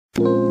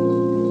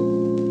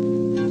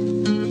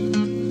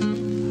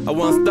I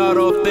want to start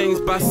off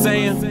things by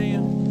saying,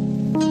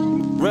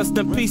 rest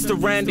in peace to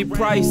Randy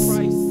Price.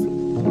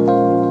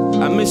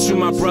 I miss you,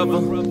 my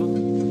brother.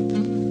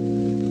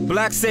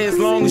 Black say as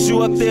long as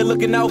you up there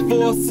looking out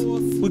for us,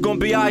 we gonna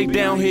be alright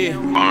down here.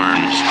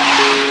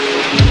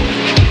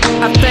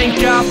 I thank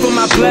God for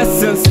my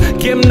blessings,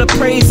 give him the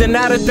praise and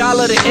not a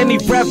dollar to any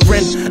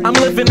reverend. I'm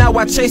living out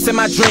while chasing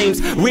my dreams,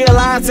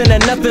 realizing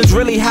that nothing's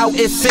really how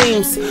it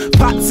seems.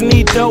 Pops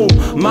need dough,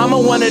 mama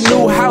want a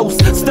new house,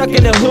 stuck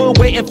in the hood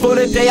waiting for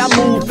the day I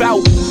move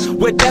out,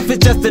 where death is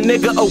just a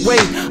nigga away.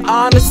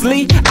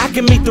 Honestly, I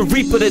can meet the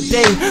reaper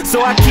today,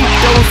 so I keep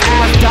those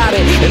I's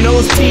dotted and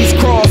those T's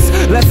crossed.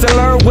 Lesson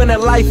learned when a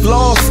life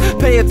lost,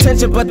 pay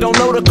attention but don't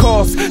know the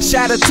cost.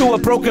 Shattered to a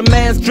broken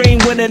man's dream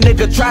when a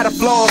nigga try to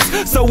floss,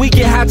 so we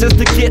get high just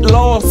to get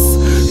lost,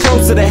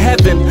 closer to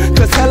heaven,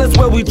 cause hell is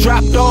where we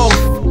dropped off.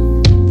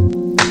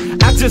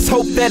 I just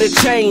hope that it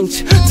change,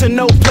 to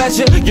know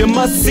pleasure you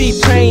must see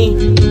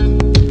pain.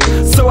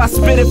 So I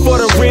spit it for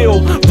the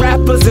real,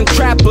 rappers and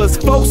trappers,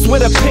 folks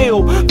with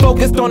appeal,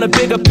 focused on a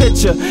bigger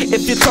picture.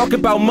 If you're talking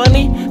about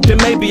money, then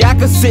maybe I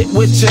could sit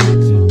with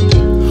you,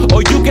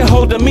 or you can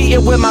hold a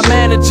meeting with my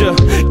manager.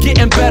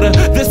 Getting better,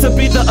 this'll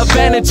be the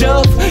advantage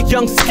of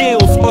Young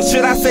Skillz, or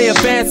should I say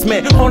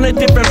advancement, on a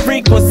different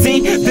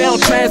frequency, they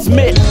don't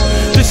transmit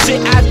the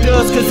shit I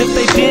does, cause if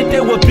they did,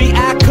 there would be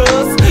I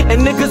cuz,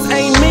 and niggas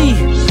ain't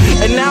me.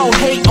 And I don't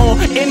hate on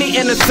any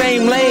in the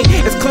same lane,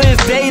 it's clear as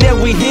day that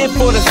we here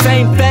for the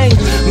same thing.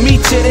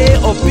 Meet you there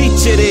or beat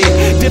you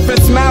there,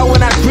 different smile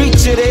when I greet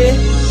you there.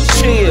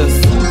 Cheers.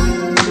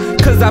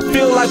 Cause I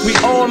feel like we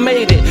all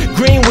made it,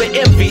 green with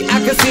envy,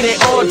 I can see they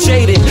all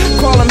jaded.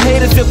 Call them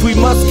haters if we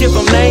must give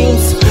them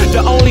names,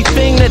 the only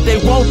thing that they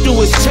won't do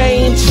is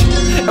change,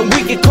 and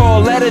we can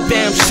call that a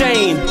damn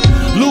shame.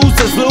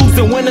 Losers lose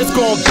and winners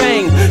gon'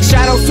 bang.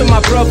 Shout out to my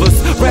brothers,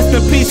 rest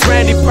in peace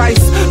Randy Price.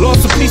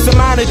 Lost a piece of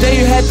mind the day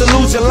you had to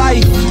lose your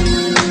life.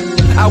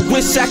 I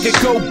wish I could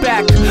go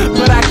back,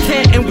 but I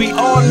can't, and we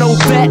all know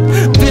that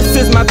this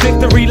is my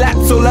victory lap,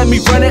 so let me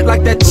run it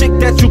like that chick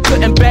that you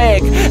couldn't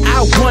bag.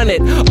 I won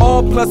it,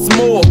 all plus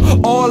more,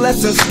 all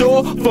less in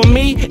store. For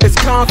me, it's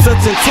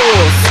concerts and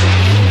tours,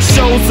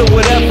 shows or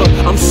whatever.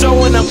 I'm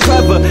showing I'm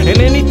clever, and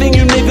anything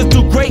you niggas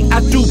do great,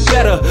 I do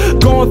better.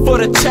 Going for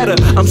the cheddar,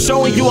 I'm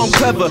showing you I'm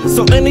clever,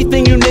 so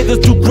anything you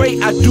niggas do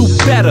great, I do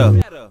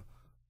better.